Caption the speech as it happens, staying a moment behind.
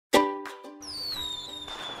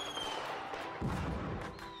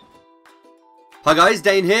Hi guys,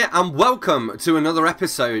 Dane here, and welcome to another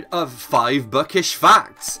episode of 5 Bookish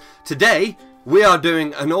Facts. Today, we are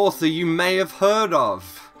doing an author you may have heard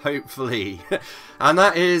of, hopefully, and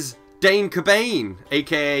that is Dane Cobain,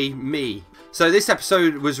 aka me. So this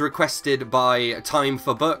episode was requested by Time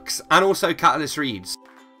for Books and also Catalyst Reads.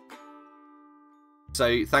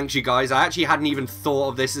 So thanks you guys. I actually hadn't even thought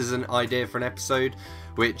of this as an idea for an episode,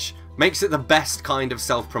 which makes it the best kind of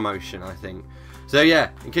self-promotion, I think. So yeah,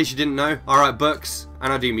 in case you didn't know, I write books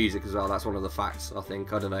and I do music as well. That's one of the facts, I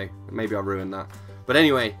think. I don't know. Maybe I'll ruin that. But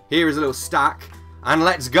anyway, here is a little stack and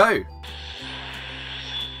let's go.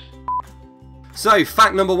 So,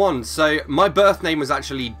 fact number 1. So, my birth name was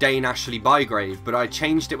actually Dane Ashley Bygrave, but I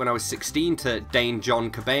changed it when I was 16 to Dane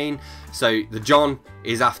John Cobain. So, the John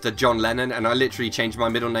is after John Lennon, and I literally changed my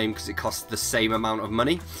middle name because it cost the same amount of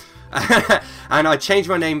money. And I changed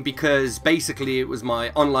my name because basically it was my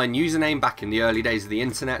online username back in the early days of the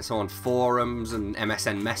internet, so on forums and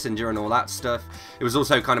MSN Messenger and all that stuff. It was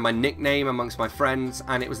also kind of my nickname amongst my friends,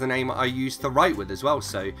 and it was the name I used to write with as well,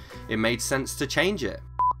 so it made sense to change it.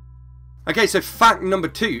 Okay, so fact number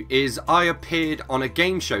 2 is I appeared on a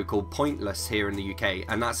game show called Pointless here in the UK,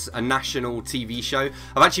 and that's a national TV show.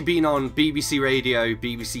 I've actually been on BBC Radio,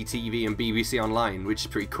 BBC TV and BBC Online, which is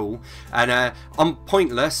pretty cool. And on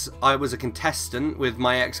Pointless, I was a contestant with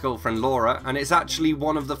my ex-girlfriend Laura, and it's actually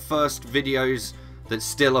one of the first videos that's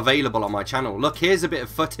still available on my channel. Look, here's a bit of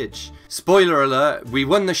footage. Spoiler alert, we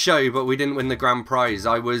won the show, but we didn't win the grand prize.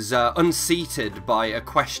 I was unseated by a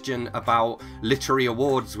question about literary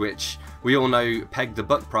awards, which we all know Peg the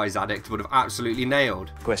Book Prize Addict would have absolutely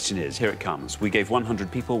nailed. Question is, here it comes. We gave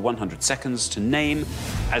 100 people 100 seconds to name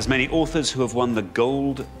as many authors who have won the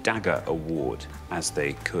Gold Dagger Award as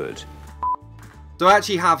they could. So I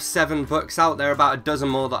actually have 7 books out there, about a dozen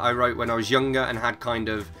more that I wrote when I was younger and had kind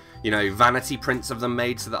of, you know, vanity prints of them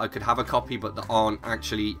made so that I could have a copy, but that aren't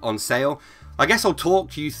actually on sale. I guess I'll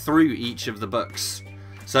talk you through each of the books.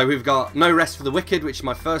 So we've got No Rest for the Wicked, which is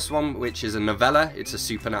my first one, which is a novella. It's a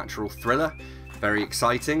supernatural thriller. Very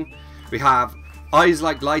exciting. We have Eyes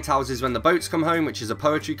Like Lighthouses When the Boats Come Home, which is a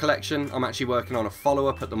poetry collection. I'm actually working on a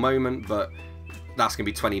follow-up at the moment, but that's going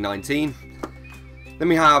to be 2019. Then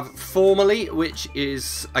we have Formerly, which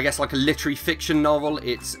is, I guess, like a literary fiction novel.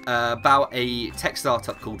 It's about a tech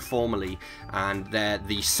startup called Formerly, and they're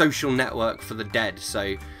the social network for the dead.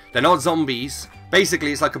 So they're not zombies.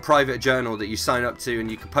 Basically, it's like a private journal that you sign up to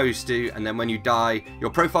and you can post to, and then when you die, your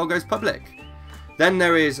profile goes public. Then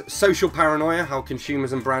there is Social Paranoia, How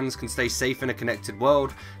Consumers and Brands Can Stay Safe in a Connected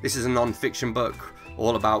World. This is a non-fiction book,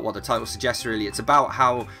 all about what the title suggests really. It's about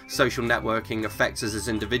how social networking affects us as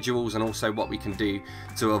individuals and also what we can do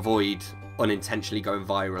to avoid unintentionally going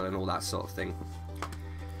viral and all that sort of thing.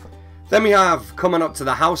 Then we have Coming Up to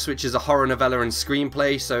the House, which is a horror novella and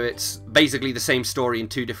screenplay. So it's basically the same story in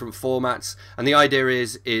 2 different formats. And the idea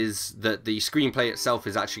is that the screenplay itself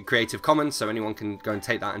is actually Creative Commons, so anyone can go and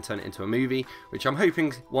take that and turn it into a movie, which I'm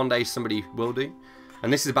hoping one day somebody will do.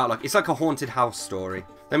 And this is about, like, it's like a haunted house story.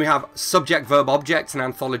 Then we have Subject, Verb, Object, an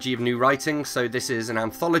anthology of new writing. So this is an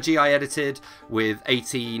anthology I edited with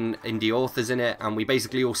 18 indie authors in it, and we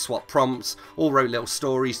basically all swapped prompts, all wrote little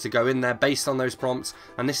stories to go in there based on those prompts,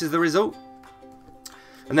 and this is the result.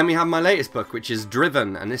 And then we have my latest book, which is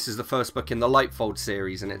Driven, and this is the first book in the Lightfold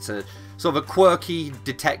series, and it's a sort of a quirky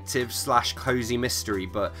detective slash cozy mystery,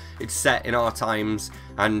 but it's set in our times,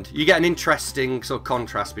 and you get an interesting sort of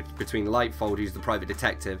contrast between Lightfold, who's the private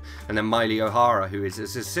detective, and then Miley O'Hara, who is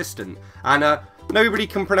his assistant. And nobody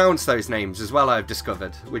can pronounce those names as well, I've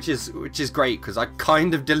discovered, which is great, because I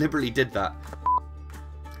kind of deliberately did that.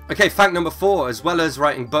 Okay, fact number 4, as well as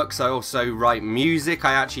writing books, I also write music.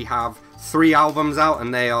 I actually have 3 albums out,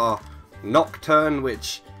 and they are Nocturne,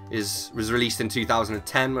 which was released in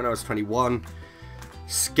 2010 when I was 21.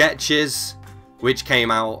 Sketches, which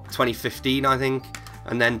came out 2015, I think.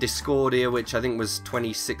 And then Discordia, which I think was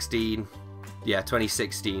 2016. Yeah,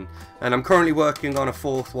 2016. And I'm currently working on a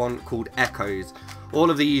 4th one called Echoes. All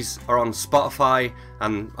of these are on Spotify,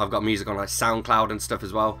 and I've got music on like SoundCloud and stuff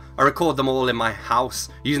as well. I record them all in my house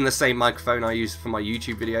using the same microphone I use for my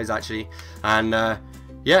YouTube videos actually. And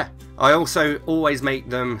yeah, I also always make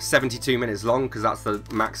them 72 minutes long because that's the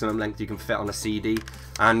maximum length you can fit on a CD,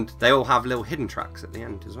 and they all have little hidden tracks at the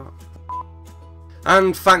end as well.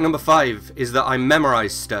 And fact number 5 is that I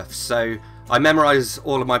memorize stuff. So I memorize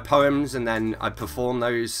all of my poems and then I perform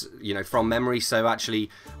those, you know, from memory. So actually,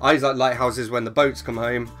 Eyes Like Lighthouses When the Boats Come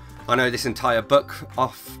Home, I know this entire book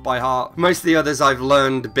off by heart. Most of the others I've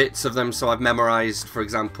learned bits of them, so I've memorized, for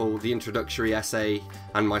example, the introductory essay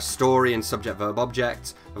and my story in Subject, Verb,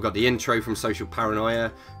 Object. I've got the intro from Social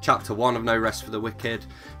Paranoia, chapter 1 of No Rest for the Wicked.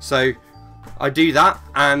 So I do that,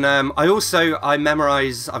 and I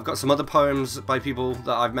memorize. I've got some other poems by people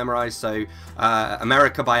that I've memorized. So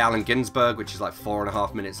America by Allen Ginsberg, which is like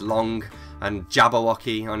 4.5 minutes long, and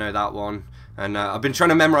Jabberwocky, I know that one. And I've been trying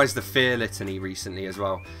to memorize the Fear Litany recently as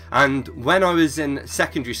well. And when I was in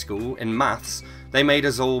secondary school in maths, they made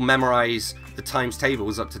us all memorize the times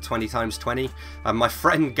tables up to 20 times 20. And my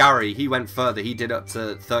friend Gary, he went further. He did up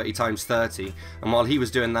to 30 times 30. And while he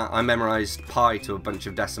was doing that, I memorized pi to a bunch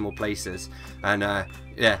of decimal places. And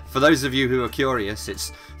yeah, for those of you who are curious,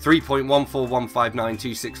 it's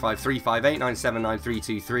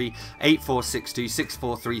 3.14159265358979323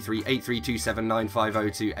 84626433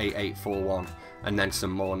 832795028841, and then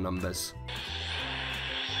some more numbers.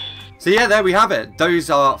 So yeah, there we have it. Those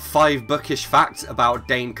are 5 bookish facts about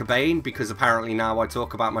Dane Cobain, because apparently now I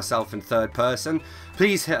talk about myself in third person.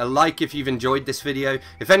 Please hit a like if you've enjoyed this video.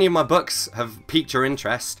 If any of my books have piqued your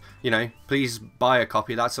interest, you know, please buy a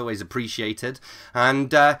copy. That's always appreciated.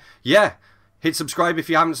 And yeah, hit subscribe if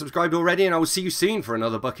you haven't subscribed already, and I will see you soon for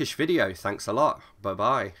another bookish video. Thanks a lot.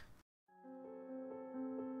 Bye-bye.